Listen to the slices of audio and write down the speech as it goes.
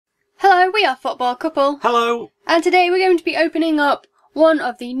Hello, we are Football Couple. Hello. And today we're going to be opening up one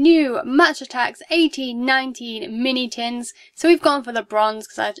of the new Match Attax 1819 mini tins. So we've gone for the bronze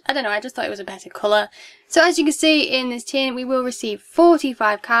because I don't know, I just thought it was a better colour. So as you can see in this tin, we will receive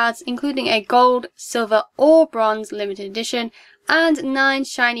 45 cards, including a gold, silver or bronze limited edition, and 9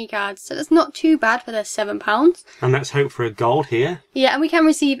 shiny cards. So that's not too bad for the £7. And let's hope for a gold here. Yeah, and we can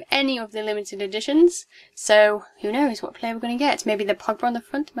receive any of the limited editions. So who knows what player we're going to get? Maybe the Pogba on the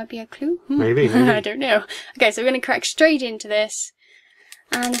front might be a clue. Maybe. I don't know. Okay, so we're going to crack straight into this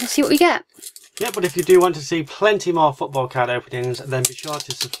and see what we get. Yeah, but if you do want to see plenty more football card openings, then be sure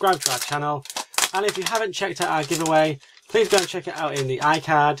to subscribe to our channel. And if you haven't checked out our giveaway, please go and check it out in the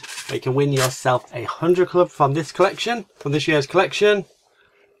iCard, where you can win yourself a 100 club from this collection, from this year's collection.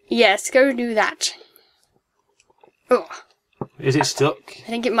 Yes, go do that. Oh, Is it stuck? I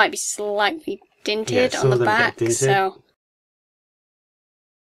think it might be slightly dinted Yeah, on the back, so...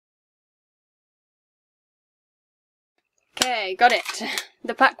 Okay, got it.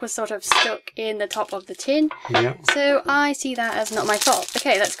 The pack was sort of stuck in the top of the tin, so I see that as not my fault.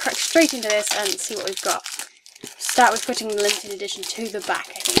 Okay, let's crack straight into this and see what we've got. Start with putting the limited edition to the back,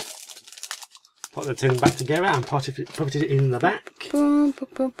 I think. Put the tin back together and put it in the back. Boom, boom,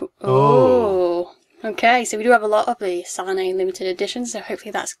 boom, boom. Oh. Okay, so we do have a lot of the Sane limited editions, so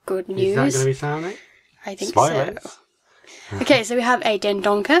hopefully that's good news. Is that going to be Sane? I think Spoilers. so. Okay, so we have a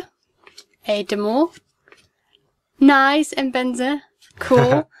Dendoncker, a Demore, nice, and Benza.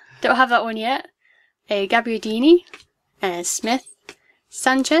 Cool. Don't have that one yet. A Gabbiadini, a Smith,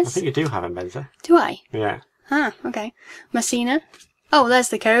 Sanchez. I think you do have a Benza. Do I? Yeah. Ah, okay. Messina. Oh, there's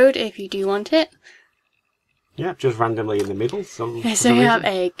the code if you do want it. Yeah, just randomly in the middle. So we have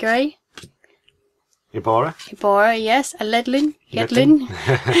a Gray. Ibora, yes. A Ledlin.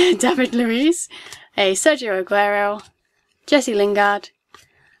 David Luiz. A Sergio Aguero. Jesse Lingard.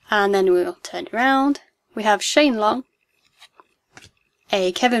 And then we'll turn it around. We have Shane Long.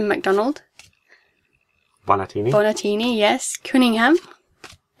 A Kevin McDonald. Bonatini, yes. Cunningham.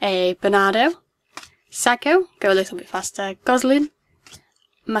 A Bernardo. Sacco, go a little bit faster. Goslin.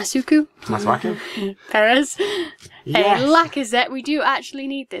 Masuaku. Perez. Yes. A Lacazette. We do actually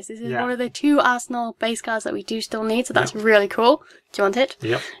need this. This is one of the 2 Arsenal base cards that we do still need, so that's really cool. Do you want it?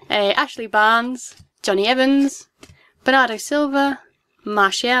 Yep. Ashley Barnes. Johnny Evans. Bernardo Silva.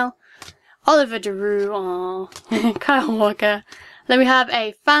 Martial. Oliver Giroud. Kyle Walker. Then we have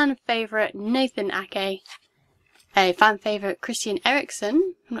a fan favourite Nathan Ake. A fan favourite Christian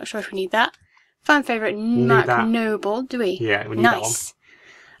Eriksen. I'm not sure if we need that. Fan favourite Mark Noble, do we? Yeah, we need that one.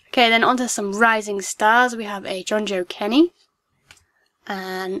 Okay, then onto some rising stars. We have a John Joe Kenny.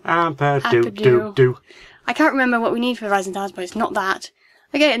 And Ampadu. I can't remember what we need for rising stars, but it's not that.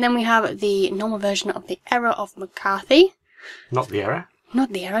 Okay, and then we have the normal version of the Error of McCarthy. Not the Error.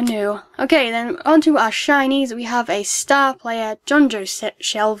 Not the Error, no. Okay, then onto our shinies. We have a star player, John Joe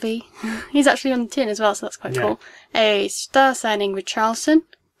Shelby. He's actually on the tin as well, so that's quite cool. A star signing with Richarlison.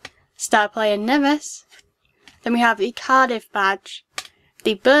 Star player Neves. Then we have the Cardiff badge.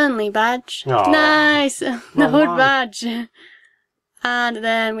 The Burnley badge. Aww. Nice! The Hood badge. And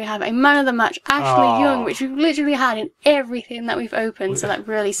then we have a man of the match, Ashley Young, which we've literally had in everything that we've opened, so that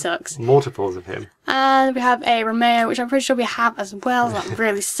really sucks. Multiples of him. And we have a Romeo, which I'm pretty sure we have as well, so that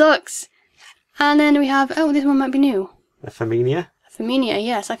really sucks. And then we have, oh, this one might be new. A Firmino. Firmino,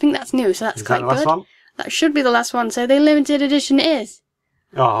 yes, I think that's new, so that's quite good. Is that the last one? That should be the last one, so the limited edition is.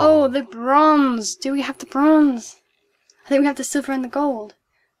 Oh, the bronze. Do we have the bronze? I think we have the silver and the gold.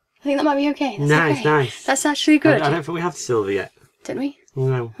 I think that might be okay. That's nice. That's actually good. I don't think we have the silver yet. Didn't we?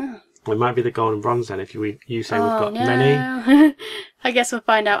 No. Oh. It might be the gold and bronze then if you say we've got many. I guess we'll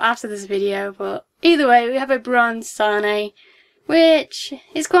find out after this video, but either way, we have a bronze Sane, which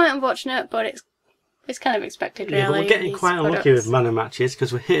is quite unfortunate, but it's kind of expected, really. Yeah, but we're getting quite unlucky with mana matches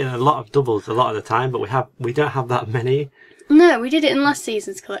because we're hitting a lot of doubles a lot of the time, but we don't have that many. No, we did it in last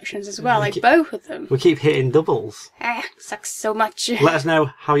season's collections as well, both of them. We keep hitting doubles. Sucks so much. Let us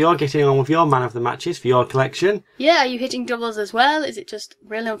know how you're getting on with your man of the matches for your collection. Yeah, are you hitting doubles as well? Is it just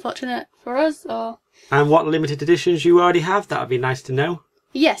really unfortunate for us, or...? And what limited editions you already have, that would be nice to know.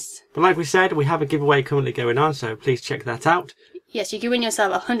 Yes. But like we said, we have a giveaway currently going on, so please check that out. Yes, you can win yourself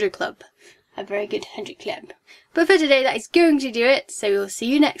a 100 club. A very good 100 club. But for today, that is going to do it, so we'll see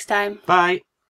you next time. Bye.